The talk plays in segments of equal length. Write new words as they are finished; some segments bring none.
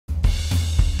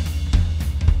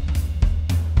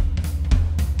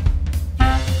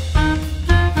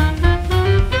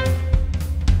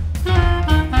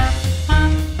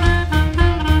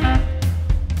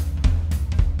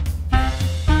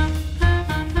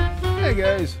Hey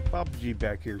guys, Bob G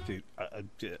back here too.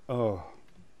 Oh.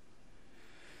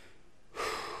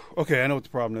 Okay, I know what the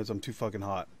problem is. I'm too fucking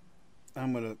hot.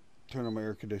 I'm gonna turn on my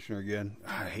air conditioner again.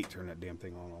 I hate turning that damn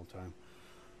thing on all the time.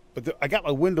 But I got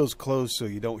my windows closed so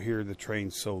you don't hear the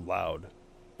train so loud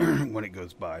when it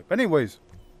goes by. But anyways,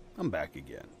 I'm back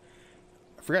again.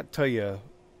 I forgot to tell you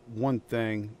one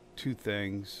thing, two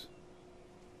things.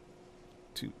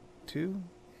 Two?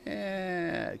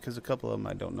 Yeah, because a couple of them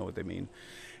I don't know what they mean.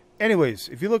 Anyways,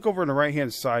 if you look over on the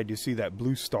right-hand side, you see that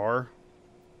blue star.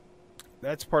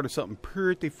 That's part of something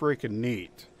pretty freaking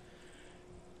neat.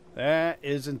 That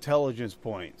is intelligence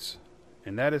points.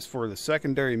 And that is for the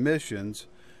secondary missions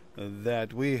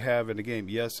that we have in the game.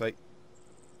 Yes,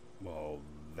 well,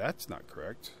 that's not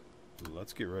correct.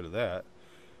 Let's get rid of that.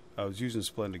 I was using a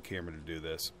Splendid camera to do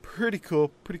this. Pretty cool.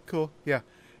 Pretty cool. Yeah.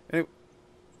 Anyway,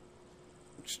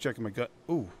 just checking my gut.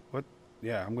 Ooh, what?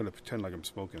 Yeah, I'm going to pretend like I'm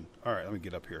smoking. All right, let me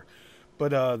get up here.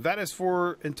 But that is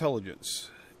for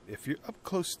intelligence. If you're up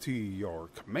close to your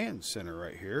command center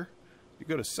right here, you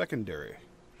go to secondary.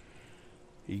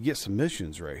 You get some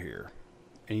missions right here.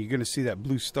 And you're going to see that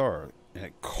blue star. And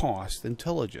it costs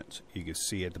intelligence. You can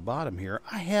see at the bottom here,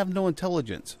 I have no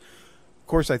intelligence. Of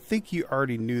course, I think you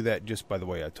already knew that just by the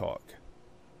way I talk.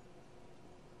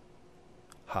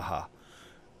 Haha.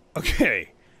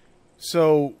 Okay.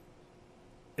 So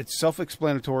it's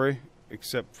self-explanatory,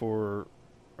 except for,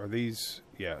 are these,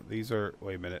 yeah, these are,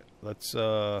 wait a minute, let's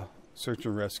search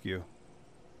and rescue.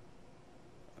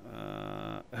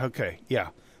 Okay, yeah,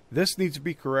 this needs to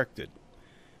be corrected.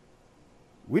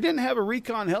 We didn't have a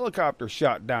recon helicopter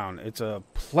shot down. It's a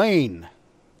plane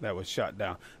that was shot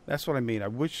down. That's what I mean. I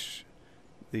wish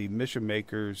the mission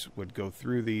makers would go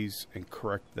through these and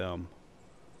correct them.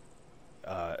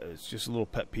 It's just a little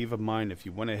pet peeve of mine. If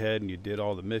you went ahead and you did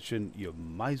all the mission, you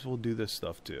might as well do this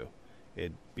stuff too.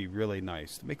 It'd be really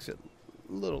nice. It makes it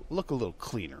look a little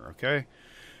cleaner. Okay.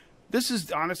 This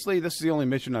is honestly, this is the only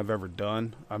mission I've ever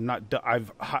done.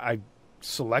 I've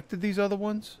selected these other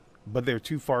ones, but they're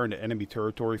too far into enemy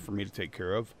territory for me to take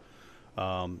care of.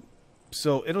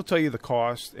 So it'll tell you the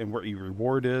cost and what your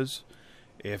reward is.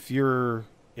 If your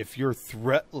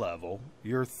threat level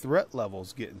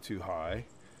is getting too high.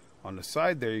 On the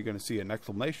side there, you're going to see an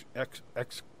exclamation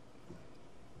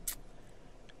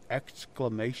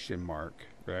mark,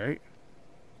 right?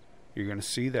 You're going to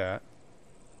see that,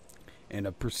 and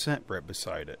a % right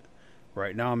beside it.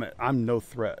 Right now, I'm no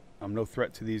threat. I'm no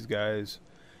threat to these guys.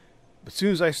 But as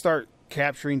soon as I start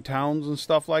capturing towns and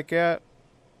stuff like that,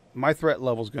 my threat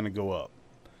level is going to go up.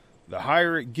 The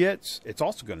higher it gets, it's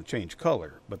also going to change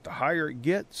color. But the higher it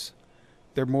gets,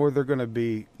 the more they're going to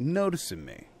be noticing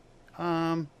me.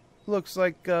 Looks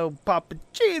like Papa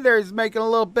G there's making a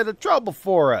little bit of trouble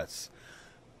for us.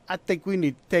 I think we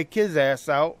need to take his ass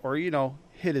out, or, you know,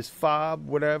 hit his fob,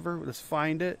 whatever. Let's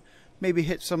find it. Maybe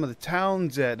hit some of the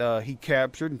towns that he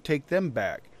captured and take them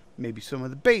back. Maybe some of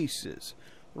the bases,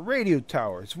 radio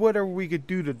towers, whatever we could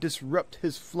do to disrupt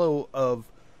his flow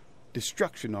of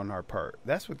destruction on our part.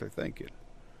 That's what they're thinking.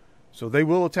 So they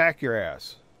will attack your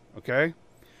ass. Okay?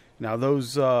 Now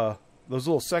those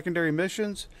little secondary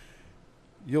missions,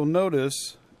 you'll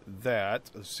notice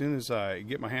that as soon as I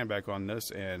get my hand back on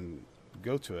this and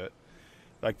go to it,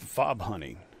 like the fob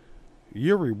hunting,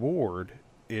 your reward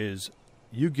is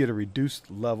you get a reduced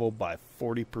level by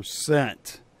 40%.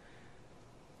 It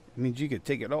means you could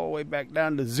take it all the way back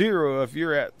down to 0 if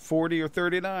you're at 40 or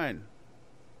 39.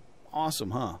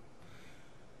 Awesome, huh?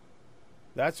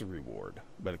 That's a reward,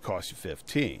 but it costs you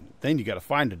 15. Then you got to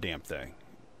find the damn thing.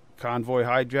 Convoy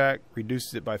hijack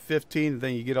reduces it by 15, and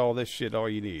then you get all this shit, all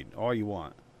you need, all you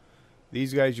want.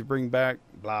 These guys you bring back,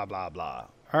 blah, blah, blah.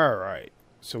 All right,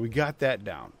 so we got that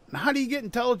down. Now, how do you get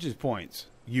intelligence points,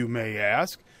 you may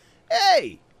ask?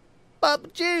 Hey, Papa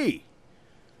G,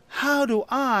 how do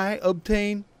I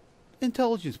obtain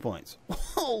intelligence points?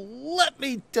 Well, let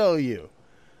me tell you.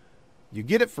 You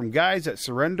get it from guys that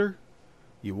surrender.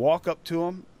 You walk up to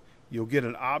them. You'll get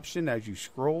an option as you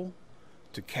scroll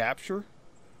to capture.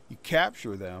 You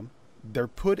capture them. They're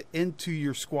put into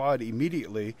your squad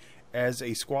immediately as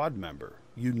a squad member.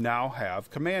 You now have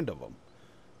command of them.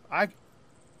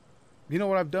 You know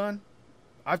what I've done?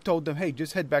 I've told them, hey,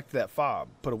 just head back to that fob.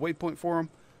 Put a waypoint for them.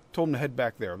 Told them to head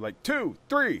back there. Like 2,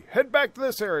 3, head back to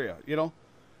this area, you know.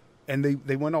 And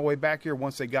they went all the way back here.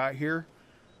 Once they got here,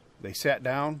 they sat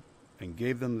down and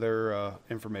gave them their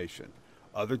information.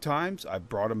 Other times, I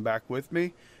brought them back with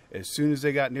me. As soon as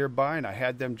they got nearby and I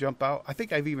had them jump out, I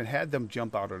think I've even had them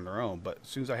jump out on their own, but as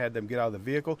soon as I had them get out of the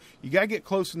vehicle, you got to get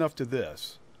close enough to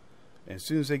this. And as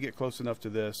soon as they get close enough to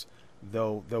this,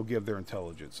 they'll give their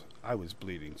intelligence. I was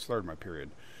bleeding, started my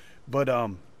period. But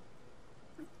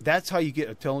That's how you get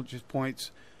intelligence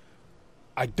points.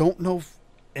 I don't know if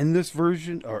in this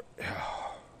version, or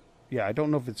yeah, I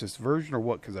don't know if it's this version or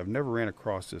what, because I've never ran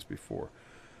across this before.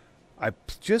 I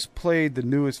just played the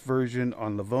newest version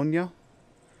on Livonia,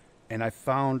 and I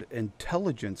found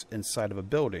intelligence inside of a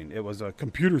building. It was a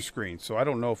computer screen, so I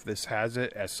don't know if this has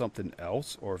it as something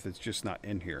else or if it's just not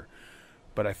in here.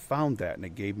 But I found that, and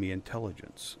it gave me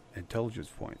intelligence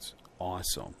points.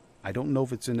 Awesome. I don't know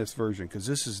if it's in this version, because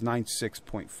this is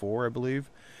 9.6.4, I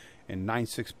believe, and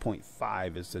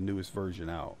 9.6.5 is the newest version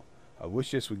out. I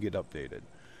wish this would get updated.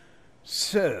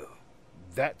 So,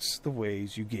 that's the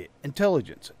ways you get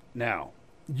intelligence. Now,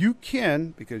 you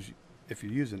can, because if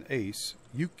you're using Ace,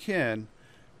 you can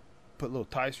put little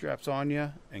tie straps on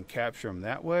you and capture them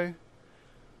that way.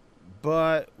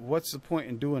 But what's the point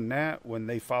in doing that when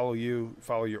they follow you,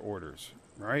 follow your orders,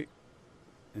 right?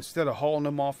 Instead of hauling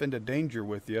them off into danger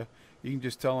with you, you can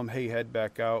just tell them, hey, head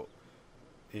back out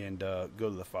and go to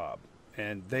the fob.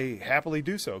 And they happily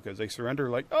do so, because they surrender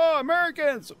like, oh,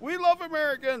 Americans, we love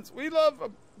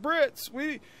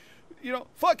Brits,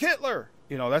 fuck Hitler.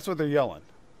 That's what they're yelling.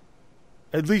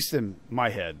 At least in my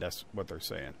head, that's what they're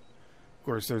saying. Of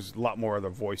course, there's a lot more other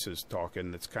voices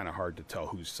talking. It's kind of hard to tell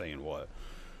who's saying what.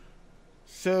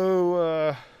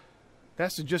 So,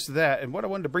 that's the gist of that. And what I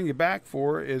wanted to bring you back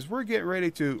for is we're getting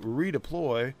ready to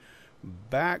redeploy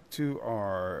back to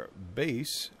our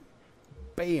base.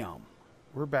 Bam!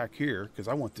 We're back here because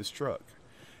I want this truck.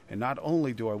 And not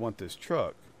only do I want this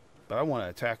truck, but I want to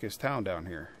attack this town down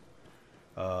here.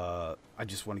 I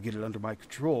just want to get it under my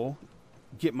control.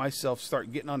 Get myself,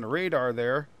 start getting on the radar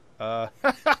there.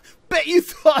 Bet you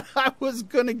thought I was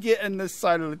going to get in this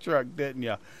side of the truck, didn't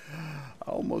you? I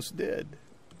almost did.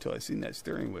 Until I seen that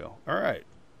steering wheel. Alright.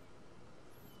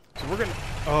 So we're gonna,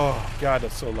 oh god,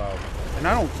 that's so loud. And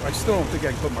I still don't think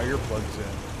I can put my earplugs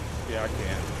in. Yeah, I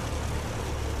can.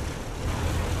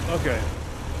 Okay.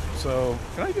 So,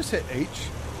 can I just hit H?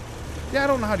 Yeah, I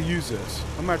don't know how to use this.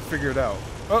 I'm gonna have to figure it out.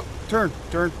 Oh, turn.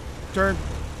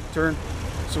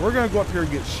 So we're gonna go up here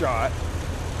and get shot.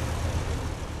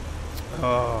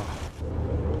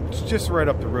 It's just right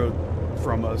up the road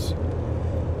from us.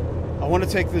 I want to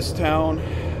take this town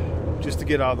just to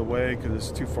get out of the way because it's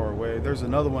too far away. There's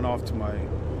another one off to my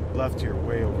left here,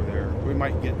 way over there. We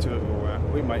might get to it, or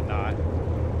we might not.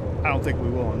 I don't think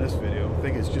we will in this video. I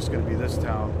think it's just going to be this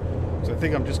town. So I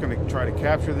think I'm just going to try to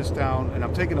capture this town, and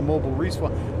I'm taking a mobile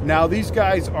respawn. Now, these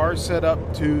guys are set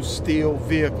up to steal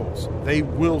vehicles. They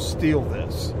will steal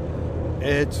this.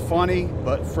 It's funny,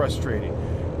 but frustrating.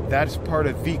 That's part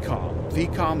of VCOM.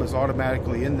 VCOM is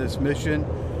automatically in this mission.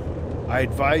 I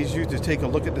advise you to take a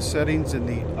look at the settings in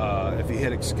the, if you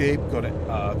hit escape, go to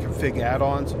config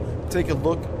add-ons. Take a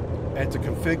look at the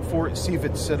config for it, see if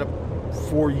it's set up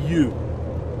for you.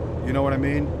 You know what I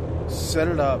mean? Set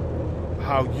it up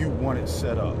how you want it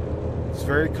set up. It's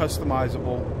very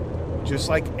customizable. Just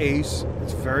like Ace,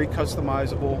 it's very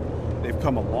customizable. They've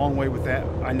come a long way with that.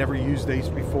 I never used Ace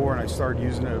before, and I started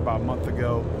using it about a month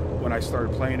ago when I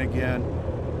started playing again.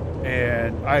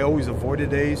 And I always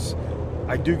avoided Ace.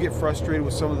 I do get frustrated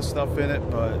with some of the stuff in it,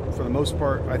 but for the most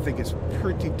part, I think it's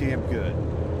pretty damn good.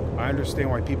 I understand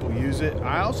why people use it.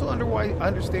 I also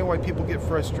understand why people get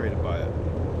frustrated by it.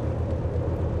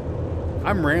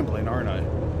 I'm rambling, aren't I?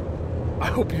 I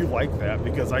hope you like that,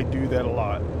 because I do that a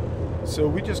lot. So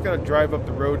we just got to drive up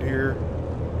the road here.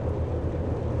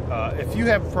 If you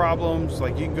have problems,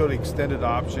 like, you can go to extended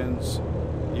options.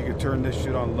 You can turn this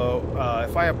shit on low.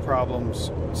 If I have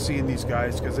problems seeing these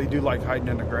guys, because they do like hiding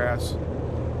in the grass,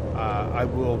 I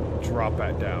will drop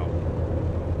that down.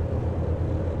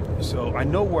 So I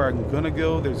know where I'm gonna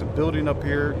go. There's a building up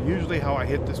here. Usually how I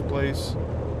hit this place,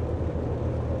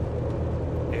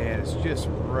 and it's just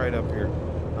right up here.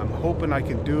 I'm hoping I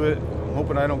can do it. I'm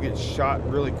hoping I don't get shot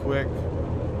really quick.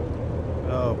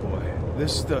 Oh boy,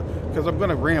 this is the, because I'm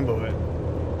gonna Rambo it.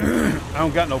 I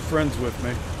don't got no friends with me.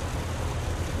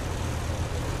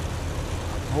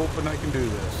 I'm hoping I can do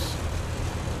this.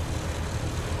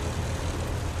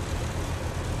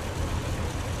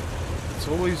 It's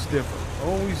always different.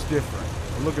 Always different.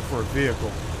 I'm looking for a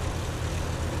vehicle.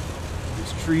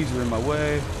 These trees are in my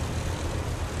way.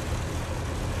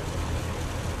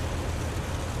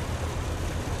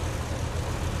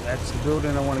 That's the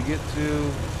building I want to get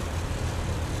to.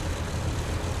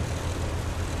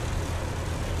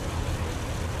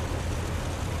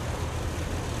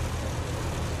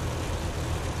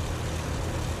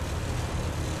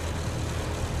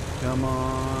 Come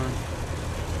on.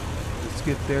 Let's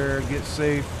get there, get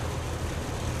safe.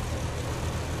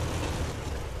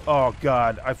 Oh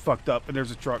God, I fucked up and there's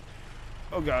a truck.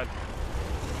 Oh God.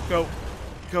 Go.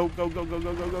 Go, go, go, go,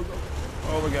 go, go, go, go.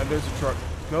 Oh my god, there's a truck.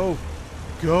 Go.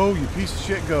 Go, you piece of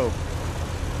shit, go.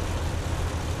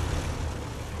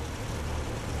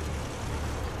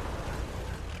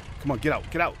 Come on, get out,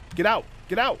 get out, get out,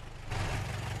 get out.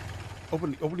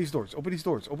 Open these doors, open these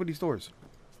doors, open these doors.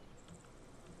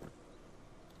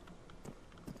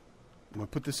 I'm gonna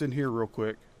put this in here real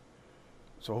quick.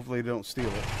 So hopefully they don't steal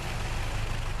it.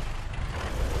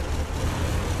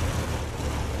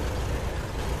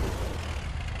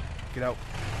 Get out.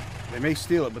 They may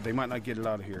steal it, but they might not get it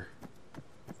out of here.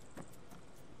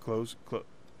 Close,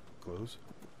 close,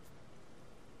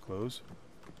 close.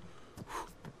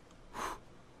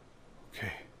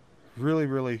 Okay. Really,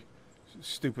 really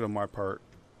stupid on my part.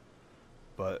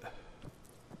 But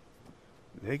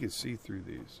they can see through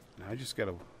these. And I just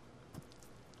gotta...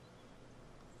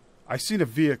 I seen a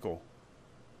vehicle.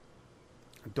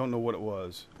 I don't know what it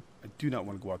was. I do not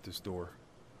want to go out this door.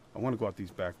 I want to go out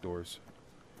these back doors.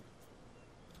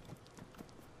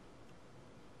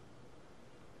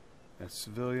 That's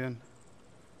civilian.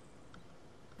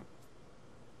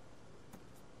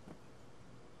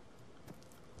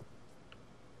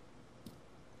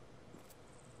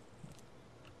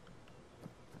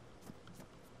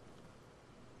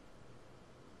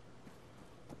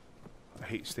 I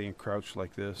hate staying crouched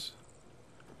like this,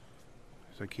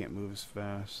 so I can't move as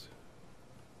fast.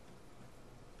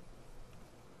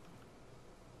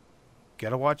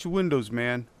 Gotta watch your windows,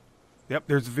 man. Yep,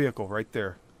 there's a vehicle right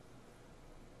there.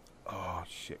 Oh,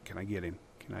 shit. Can I get him?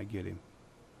 Can I get him?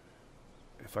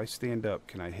 If I stand up,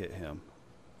 can I hit him?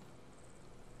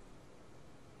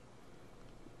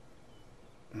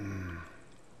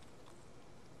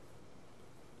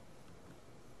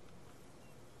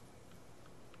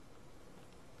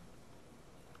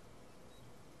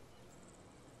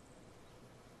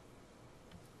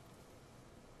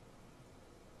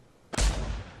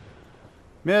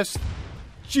 Missed.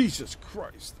 Jesus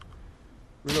Christ.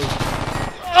 Reload.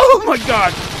 Oh my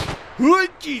god! Oh,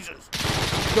 Jesus!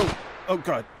 Go! Oh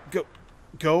god! Go!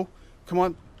 Go! Come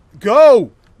on!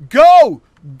 Go! Go!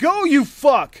 Go, you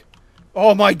fuck!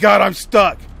 Oh my god, I'm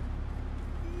stuck!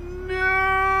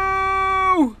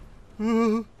 No!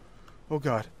 Oh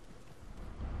god.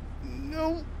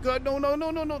 No! God, no, no,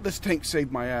 no, no, no! This tank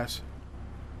saved my ass.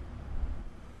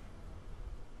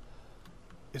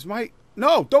 Is my...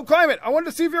 No! Don't climb it! I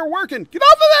wanted to see if you were working! Get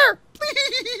off of there!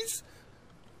 Please!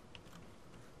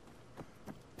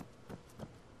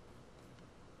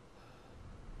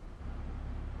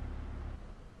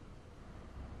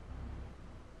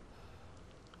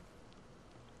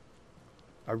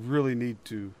 I really need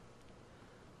to...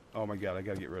 Oh my god, I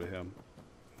gotta get rid of him.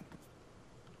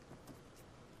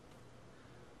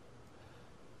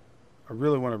 I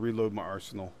really want to reload my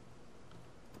arsenal.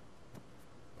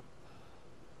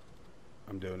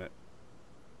 I'm doing it.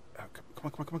 Oh, come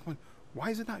on, come on, come on, come on. Why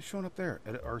is it not showing up there?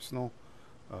 Edit arsenal.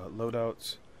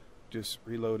 Loadouts. Just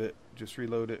reload it. Just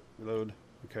reload it. Reload.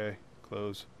 Okay.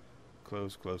 Close.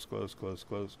 Close, close, close, close,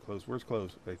 close, close. Where's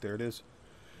close? Right there it is.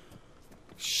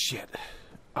 Shit.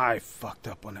 I fucked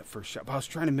up on that first shot. But I was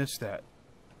trying to miss that.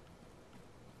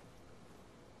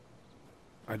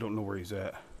 I don't know where he's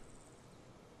at.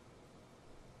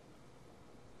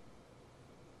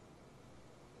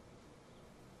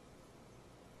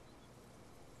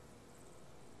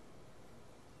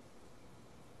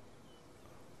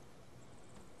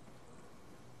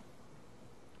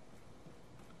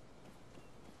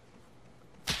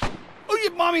 Oh,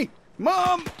 yeah, mommy!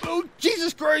 Mom! Oh,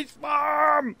 Jesus Christ!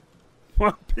 Mom!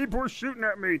 People are shooting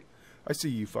at me. I see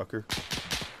you, fucker.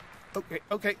 Okay,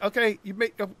 okay, okay. You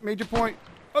made your point.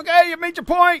 Okay, you made your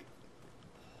point.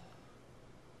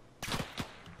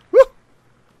 Woo!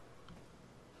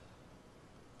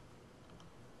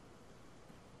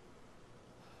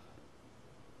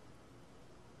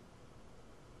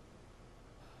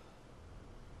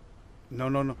 No,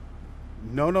 no, no.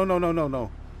 No, no, no, no, no,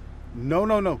 no. No,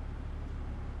 no, no.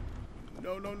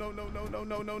 No, no, no, no, no, no,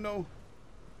 no, no, no.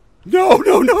 No,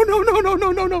 no, no, no, no, no,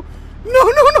 no, no, no. No,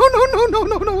 no, no, no, no, no,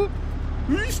 no, no.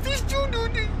 Is this too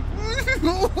dirty?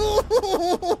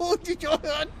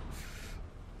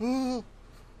 Oh,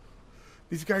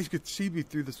 these guys could see me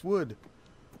through this wood.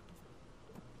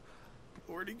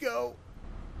 Where'd he go?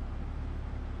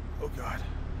 Oh, God.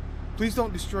 Please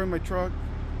don't destroy my truck.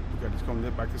 Oh, God, he's coming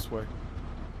back this way.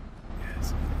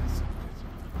 Yes, yes.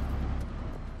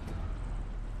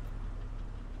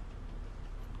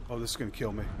 Oh, this is going to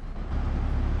kill me.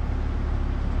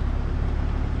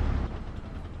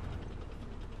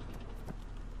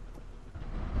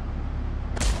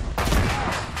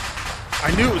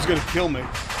 I knew it was going to kill me.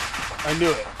 I knew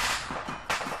it.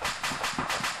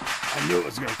 I knew it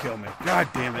was going to kill me. God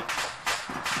damn it.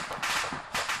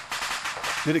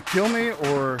 Did it kill me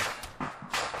or...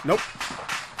 Nope.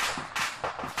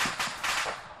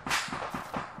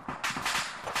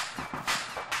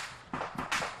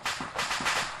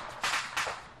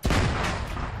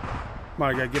 Come on,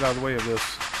 I gotta get out of the way of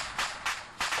this.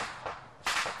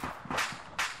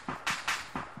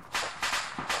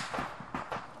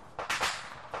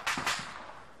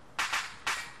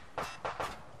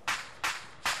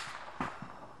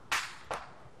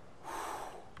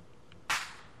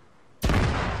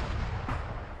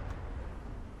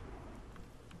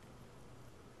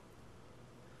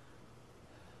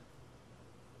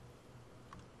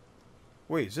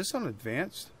 Wait, is this on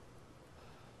advanced?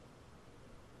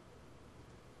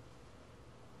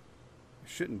 It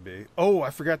shouldn't be. Oh,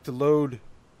 I forgot to load.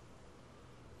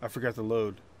 I forgot to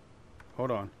load.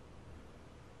 Hold on.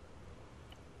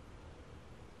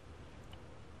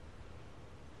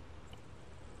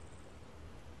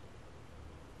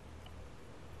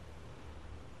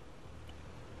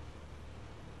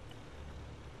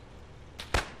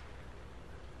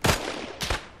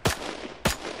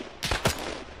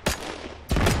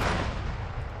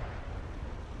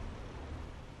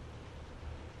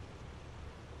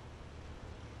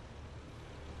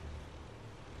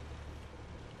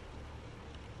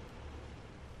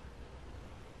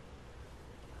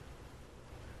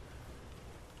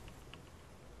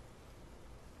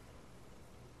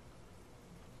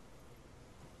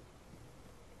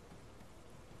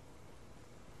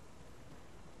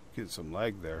 Getting some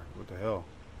lag there. What the hell?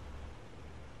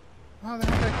 How the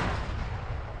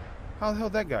hell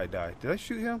did that guy die? Did I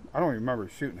shoot him? I don't remember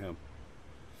shooting him.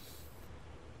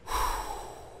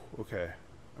 Okay.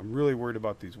 I'm really worried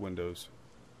about these windows.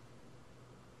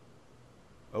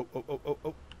 Oh.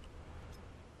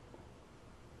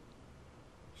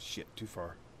 Shit, too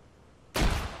far.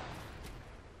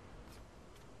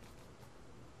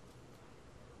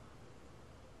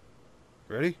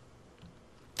 Ready?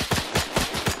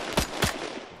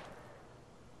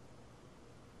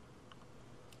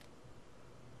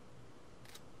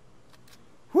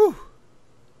 Whew.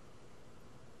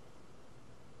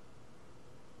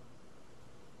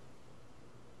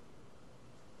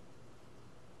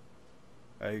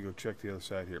 I go check the other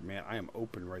side here. Man, I am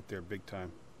open right there big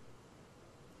time.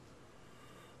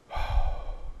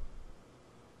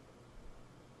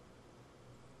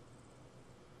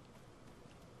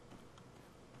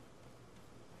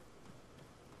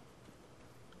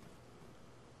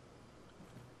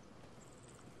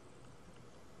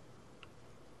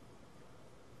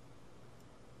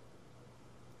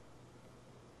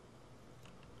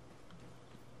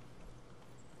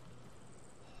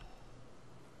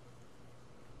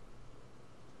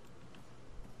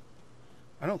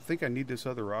 I don't think I need this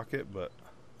other rocket, but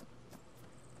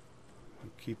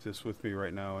I'll keep this with me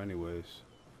right now anyways.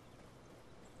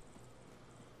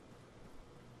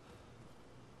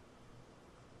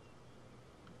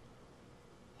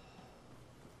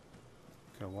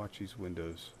 Gotta watch these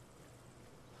windows.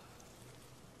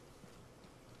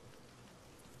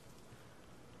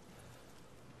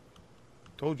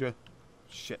 Told ya.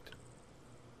 Shit.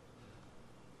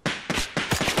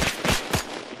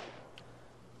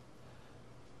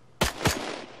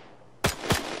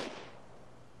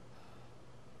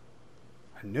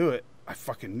 I knew it. I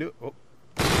fucking knew it. Oh.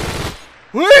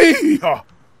 Hey!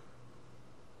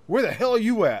 Where the hell are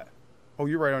you at? Oh,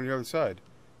 you're right on the other side.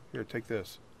 Here, take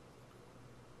this.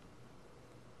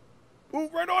 Oh,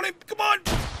 right on him. Come on.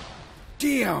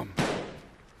 Damn.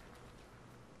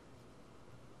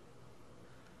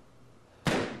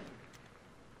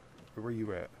 Where are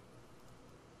you at?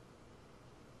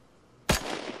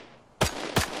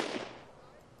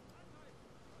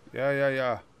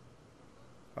 Yeah.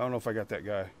 I don't know if I got that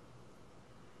guy.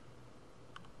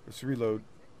 Let's reload.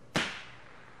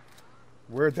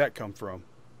 Where'd that come from?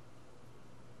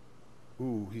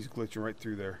 Ooh, he's glitching right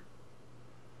through there.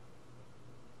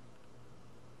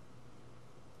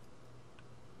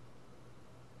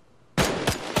 I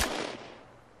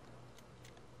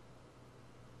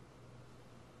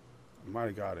might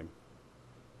have got him.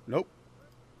 Nope.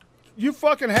 You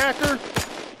fucking hacker!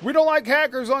 We don't like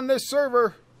hackers on this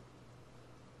server!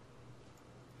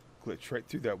 Glitch right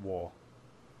through that wall.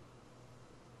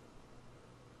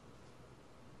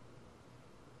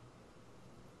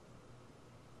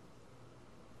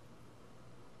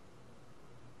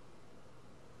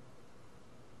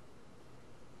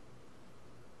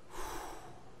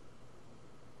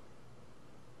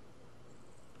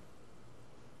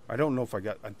 I don't know if I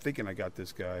got... I'm thinking I got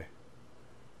this guy.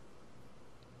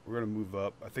 We're going to move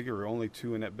up. I think there were only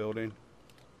 2 in that building.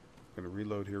 I'm going to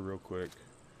reload here real quick.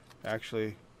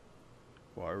 Actually...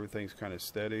 While everything's kind of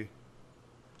steady,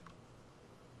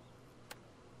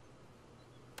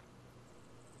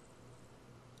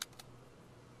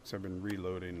 Guess I've been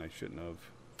reloading. I shouldn't have.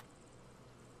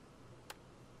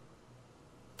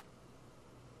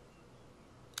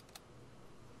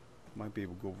 Might be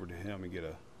able to go over to him and get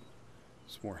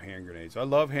some more hand grenades. I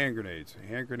love hand grenades.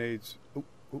 Hand grenades. Oh,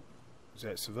 oh. Is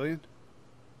that a civilian?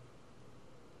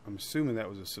 I'm assuming that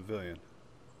was a civilian.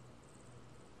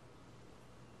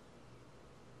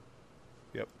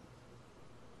 Yep.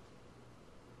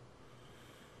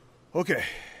 Okay.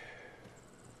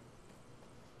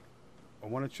 I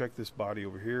want to check this body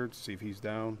over here to see if he's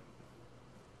down.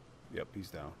 Yep, he's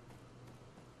down.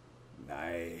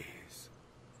 Nice.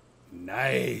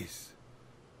 Nice.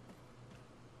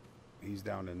 He's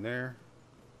down in there.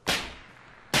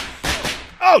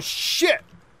 Oh, shit!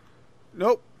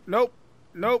 Nope, nope,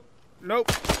 nope,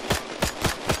 nope.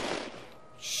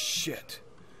 Shit.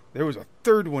 There was a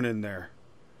third one in there.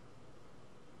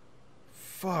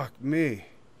 Fuck me.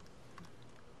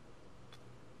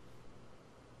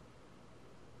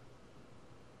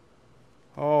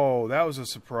 Oh, that was a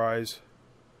surprise.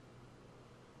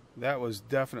 That was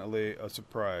definitely a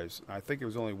surprise. I think there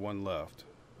was only one left.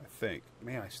 I think.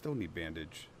 Man, I still need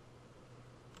bandage.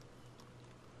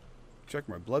 Check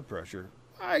my blood pressure.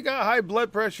 I got high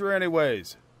blood pressure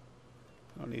anyways.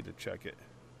 I don't need to check it.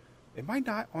 Am I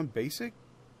not on basic?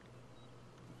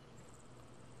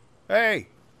 Hey!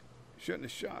 Shouldn't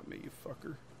have shot me, you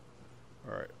fucker.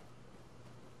 Alright.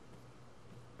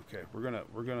 Okay, we're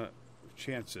gonna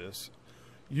chance this.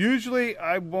 Usually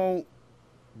I won't,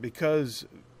 because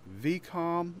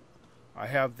VCOM, I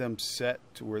have them set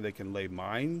to where they can lay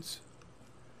mines.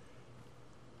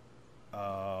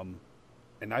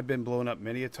 And I've been blown up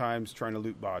many a times trying to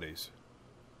loot bodies.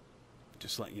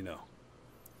 Just letting you know.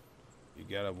 You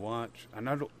gotta watch. And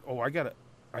I don't. Oh, I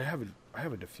have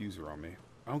a diffuser on me.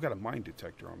 I don't got a mine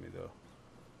detector on me though.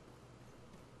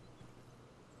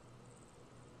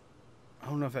 I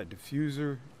don't know if that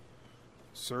diffuser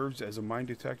serves as a mine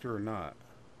detector or not.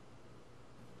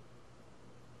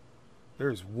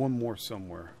 There's one more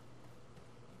somewhere.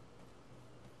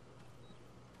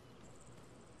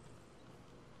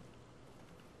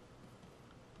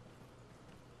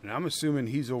 And I'm assuming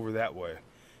he's over that way,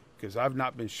 because I've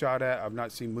not been shot at. I've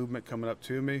not seen movement coming up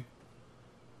to me.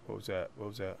 What was that? What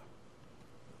was that?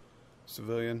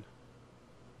 Civilian.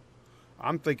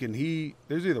 I'm thinking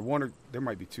there's either one or there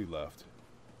might be two left.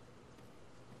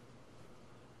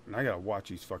 And I gotta watch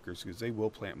these fuckers, because they will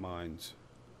plant mines.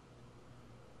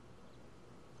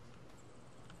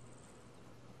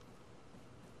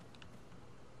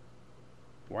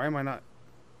 Why am I not?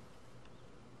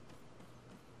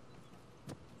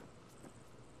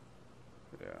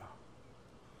 Yeah.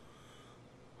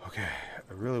 Okay,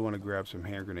 I really want to grab some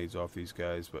hand grenades off these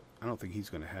guys, but I don't think he's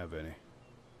going to have any.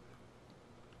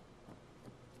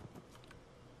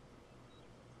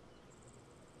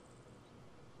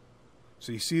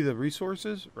 So you see the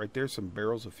resources? Right there, some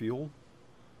barrels of fuel.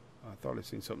 I thought I'd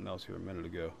seen something else here a minute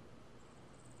ago.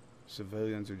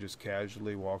 Civilians are just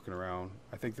casually walking around.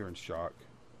 I think they're in shock.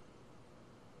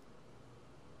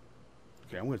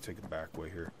 Okay, I'm going to take the back way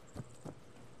here.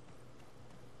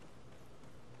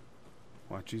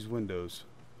 Watch these windows.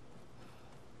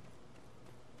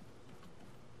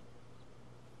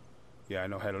 Yeah, I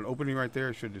know I had an opening right there.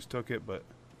 I should have just took it, but...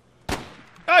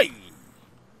 Hey!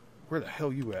 Where the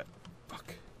hell you at?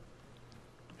 Fuck.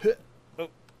 Oh,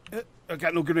 I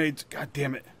got no grenades. God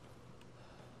damn it.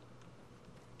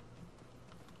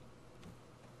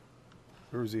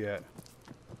 Where is he at?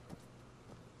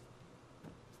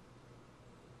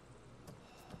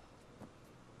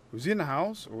 Was he in the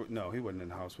house? Or no, he wasn't in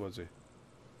the house, was he?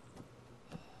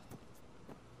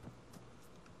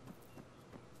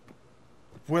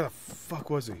 Where the fuck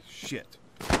was he? Shit.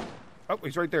 Oh,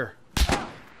 he's right there.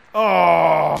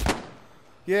 Oh!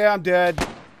 Yeah, I'm dead.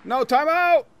 No, time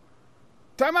out!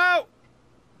 Time out!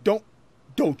 Don't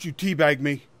you teabag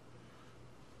me.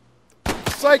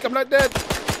 Psych, I'm not dead.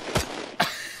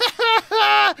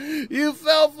 You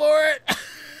fell for it.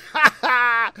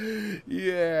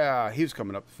 Yeah, he was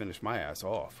coming up to finish my ass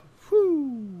off.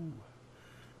 Whew.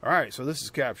 Alright, so this is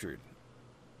captured.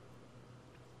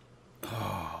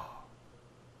 Oh.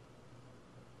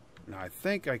 Now, I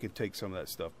think I could take some of that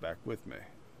stuff back with me.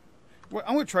 Well,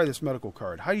 I'm going to try this medical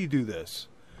card. How do you do this?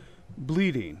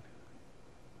 Bleeding.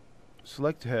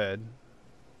 Select head.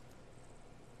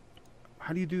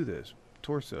 How do you do this?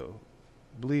 Torso.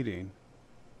 Bleeding.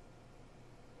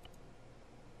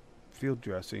 Field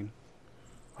dressing.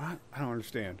 What? I don't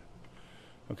understand.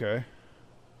 Okay.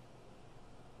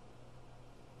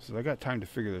 So I got time to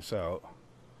figure this out.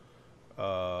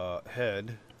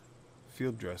 Head.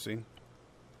 Field dressing.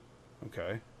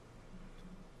 Okay.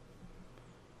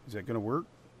 Is that going to work?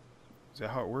 Is that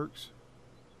how it works?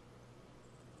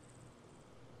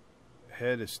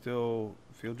 Head is still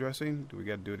field dressing. Do we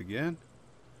got to do it again?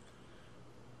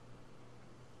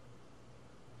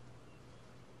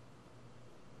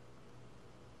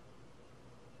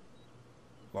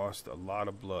 Lost a lot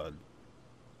of blood.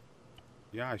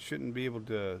 Yeah, I shouldn't be able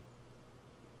to...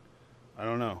 I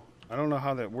don't know. I don't know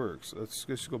how that works. Let's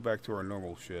just go back to our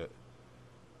normal shit.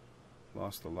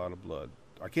 Lost a lot of blood.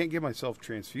 I can't give myself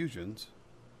transfusions.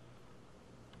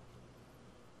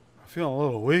 I'm feeling a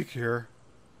little weak here.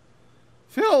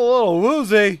 Feeling a little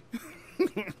woozy.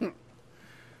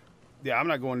 Yeah, I'm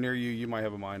not going near you. You might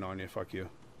have a mine on you. Fuck you.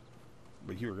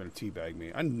 But you were going to teabag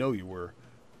me. I know you were.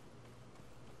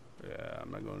 Yeah,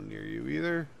 I'm not going near you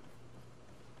either.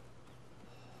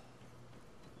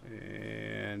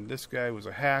 And this guy was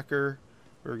a hacker.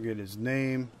 We're going to get his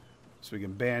name so we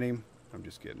can ban him. I'm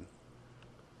just kidding.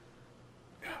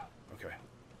 Okay.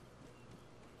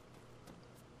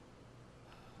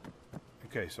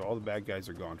 Okay, so all the bad guys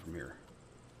are gone from here.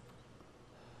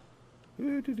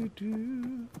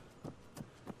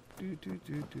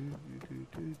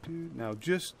 Now,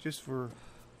 just for...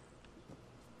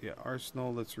 Yeah,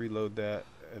 Arsenal, let's reload that.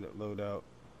 Edit loadout.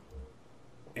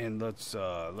 And let's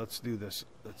do this.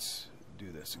 Let's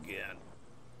do this again.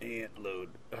 And load.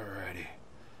 Alrighty.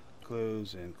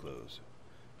 Close and close.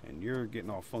 And you're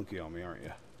getting all funky on me, aren't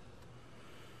you?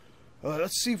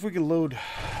 Let's see if we can load.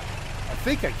 I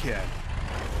think I can.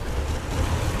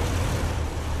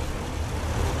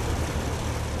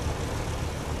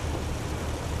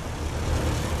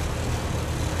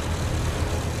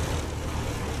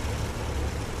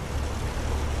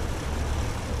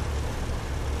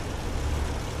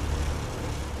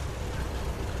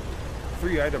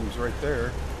 Three items right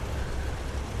there.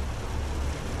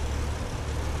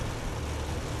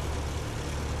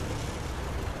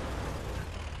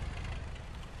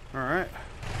 Alright.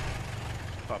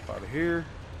 Pop out of here.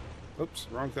 Oops,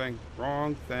 wrong thing.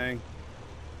 Wrong thing.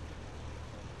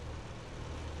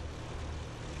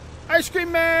 Ice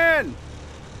Cream Man!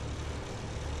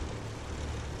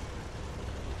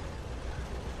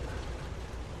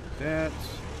 That's...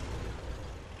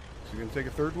 Is he gonna take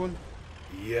a third one?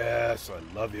 Yes, I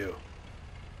love you.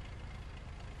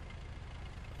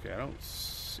 Okay, I don't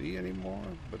see any more,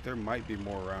 but there might be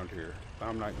more around here.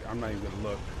 I'm not even gonna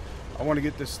look. I want to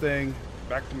get this thing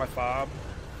back to my fob.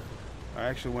 I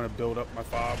actually want to build up my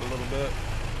fob a little bit.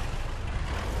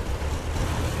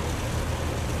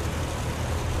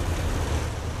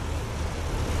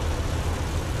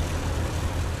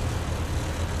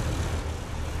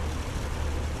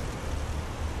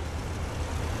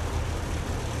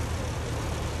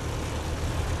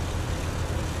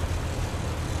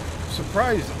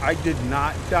 Surprised I did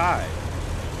not die.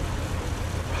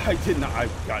 I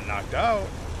got knocked out.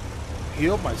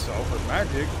 Healed myself with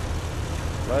magic,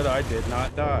 but I did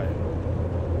not die.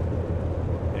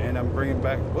 And I'm bringing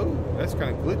back... Whoa, that's kind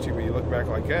of glitchy when you look back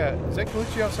like that. Is that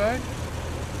glitchy outside?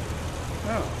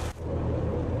 No.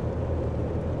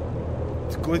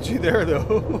 It's glitchy there,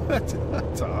 though. That's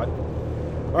odd.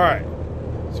 Alright.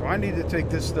 So I need to take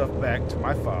this stuff back to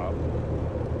my fob.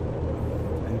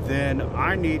 And then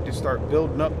I need to start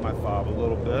building up my fob a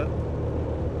little bit.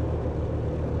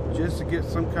 Just to get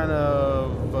some kind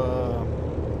of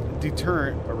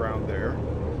deterrent around there.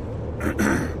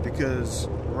 Because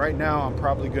right now I'm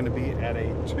probably going to be at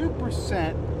a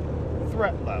 2%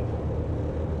 threat level.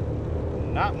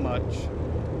 Not much.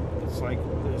 It's like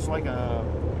a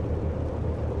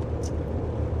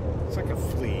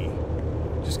flea.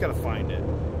 Just gotta find it.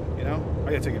 You know?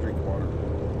 I gotta take a drink of water.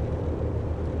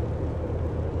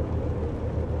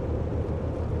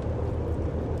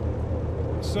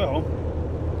 So,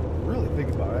 I'm really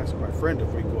thinking about asking my friend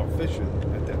if we can go out fishing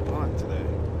at that pond today.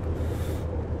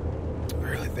 I'm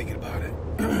really thinking about it.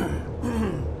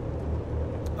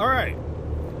 Alright.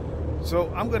 So,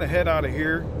 I'm gonna head out of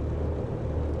here.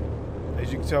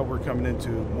 As you can tell, we're coming into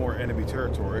more enemy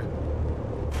territory.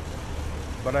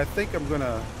 But I think I'm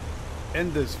gonna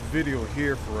end this video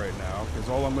here for right now, because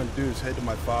all I'm gonna do is head to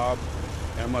my fob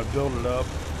and I'm gonna build it up.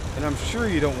 And I'm sure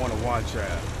you don't want to watch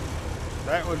that.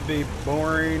 That would be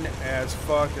boring as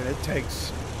fuck, and it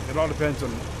all depends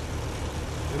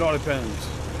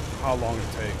how long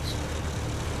it takes.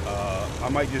 I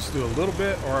might just do a little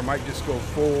bit, or I might just go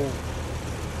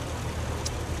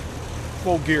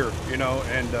full gear, you know,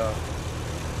 and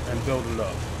build it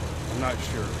up. I'm not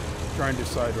sure. I'm trying to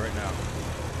decide right now.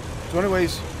 So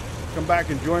anyways, come back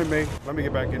and join me. Let me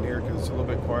get back in here because it's a little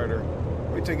bit quieter.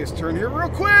 Let me take this turn here real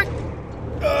quick.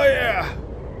 Oh yeah.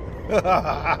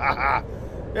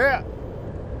 Yeah.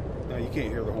 No, you can't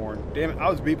hear the horn. Damn it, I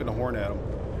was beeping the horn at him.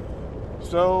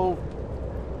 So,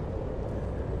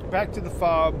 back to the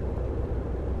fob.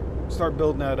 Start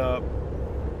building that up.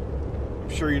 I'm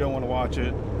sure you don't want to watch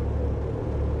it.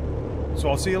 So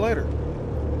I'll see you later.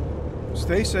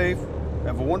 Stay safe.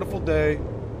 Have a wonderful day.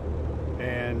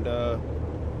 And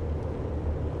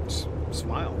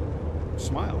smile.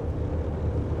 Smile.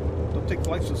 Don't take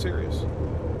life so serious.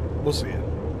 We'll see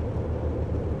you.